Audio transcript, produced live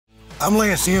I'm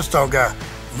Lance, the install guy.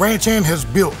 Ranch Hand has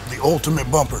built the ultimate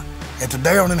bumper, and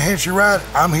today on Enhance Your Ride,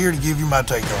 I'm here to give you my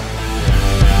take on it.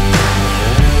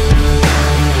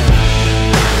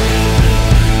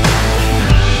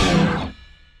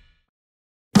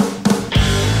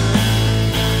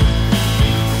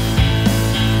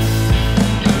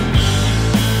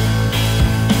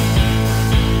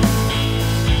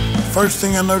 First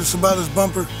thing I noticed about this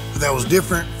bumper that was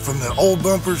different from the old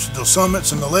bumpers, the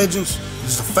Summits and the Legends,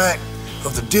 is the fact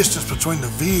of the distance between the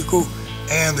vehicle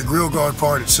and the grill guard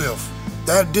part itself.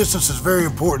 That distance is very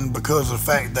important because of the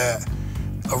fact that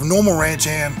a normal ranch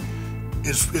hand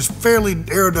is fairly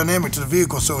aerodynamic to the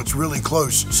vehicle, so it's really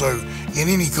close. So in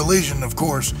any collision, of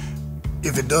course,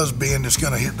 if it does bend, it's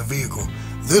gonna hit the vehicle.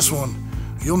 This one,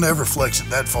 you'll never flex it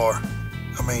that far.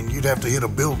 I mean, you'd have to hit a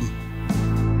building.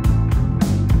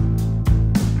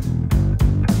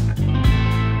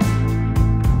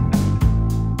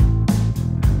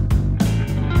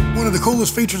 One of the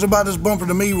coolest features about this bumper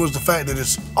to me was the fact that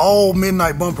it's all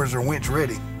Midnight bumpers are winch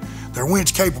ready. They're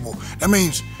winch capable. That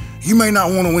means you may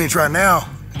not want a winch right now,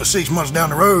 but 6 months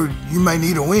down the road, you may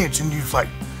need a winch. And you're like,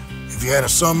 if you had a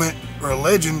Summit or a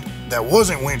Legend that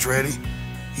wasn't winch ready,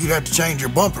 you'd have to change your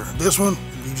bumper. This one,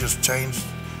 you just change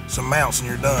some mounts and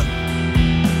you're done.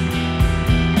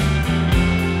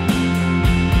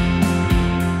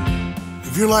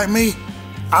 If you're like me,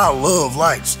 I love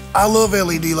lights. I love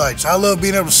LED lights. I love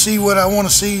being able to see what I want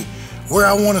to see, where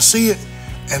I want to see it.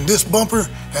 And this bumper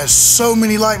has so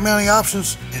many light mounting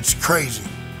options, it's crazy.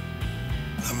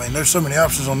 I mean, there's so many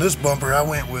options on this bumper. I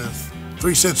went with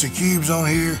 3 sets of cubes on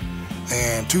here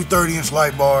and 2 30-inch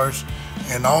light bars.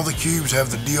 And all the cubes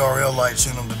have the DRL lights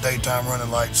in them, the daytime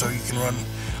running lights, so you can run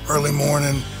early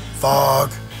morning,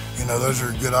 fog. You know, those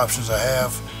are good options I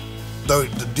have. Though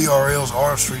the DRLs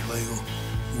are street legal,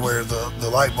 where the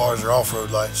light bars are off-road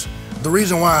lights. The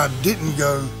reason why I didn't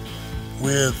go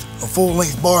with a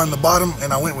full-length bar on the bottom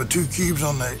and I went with 2 cubes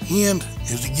on the end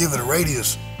is to give it a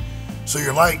radius. So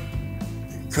your light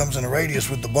comes in a radius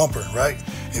with the bumper, right?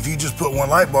 If you just put 1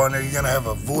 light bar in there, you're gonna have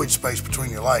a void space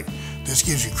between your light. This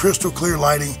gives you crystal clear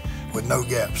lighting with no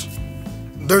gaps.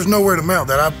 There's nowhere to mount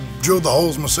that. I drilled the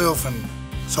holes myself and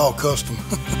it's all custom.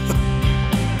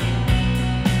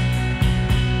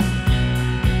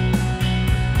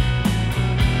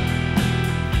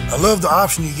 I love the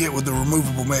option you get with the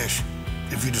removable mesh.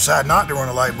 If you decide not to run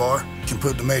a light bar, you can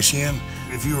put the mesh in.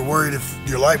 If you were worried if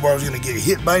your light bar was gonna get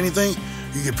hit by anything,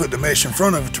 you can put the mesh in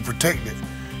front of it to protect it,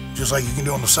 just like you can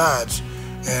do on the sides.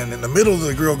 And in the middle of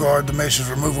the grill guard, the mesh is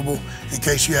removable in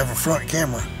case you have a front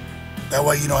camera. That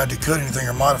way you don't have to cut anything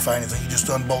or modify anything. You just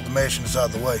unbolt the mesh and it's out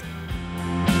of the way.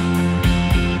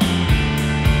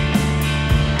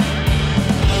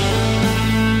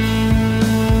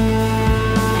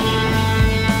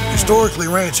 Historically,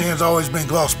 Ranch Hand's always been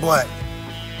gloss black,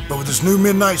 but with this new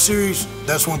Midnight series,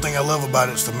 that's one thing I love about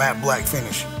it, it's the matte black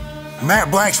finish. Matte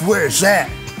black's where it's at.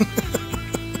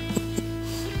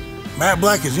 Matte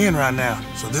black is in right now,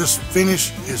 so this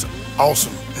finish is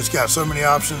awesome. It's got so many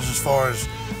options as far as,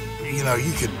 you know,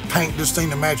 you could paint this thing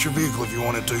to match your vehicle if you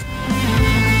wanted to.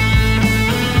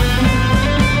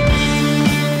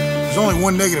 There's only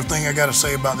one negative thing I gotta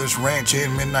say about this Ranch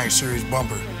Hand Midnight series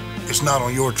bumper. It's not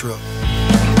on your truck.